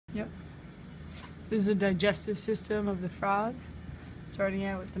This is the digestive system of the frog, starting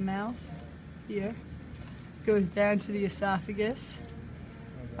out with the mouth here. Goes down to the esophagus,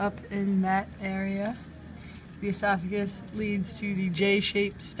 up in that area. The esophagus leads to the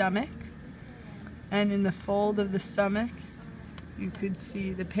J-shaped stomach, and in the fold of the stomach you could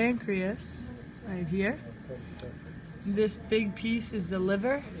see the pancreas right here. This big piece is the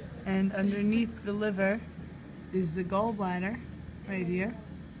liver, and underneath the liver is the gallbladder right here.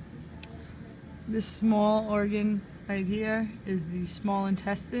 This small organ right here is the small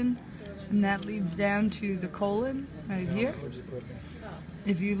intestine, and that leads down to the colon right here.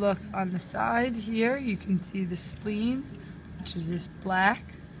 If you look on the side here, you can see the spleen, which is this black,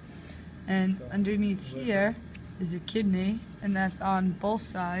 and underneath here is a kidney, and that's on both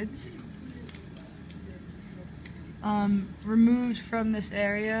sides. Removed from this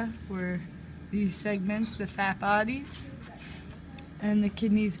area were these segments, the fat bodies, and the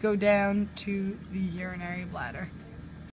kidneys go down to the urinary bladder.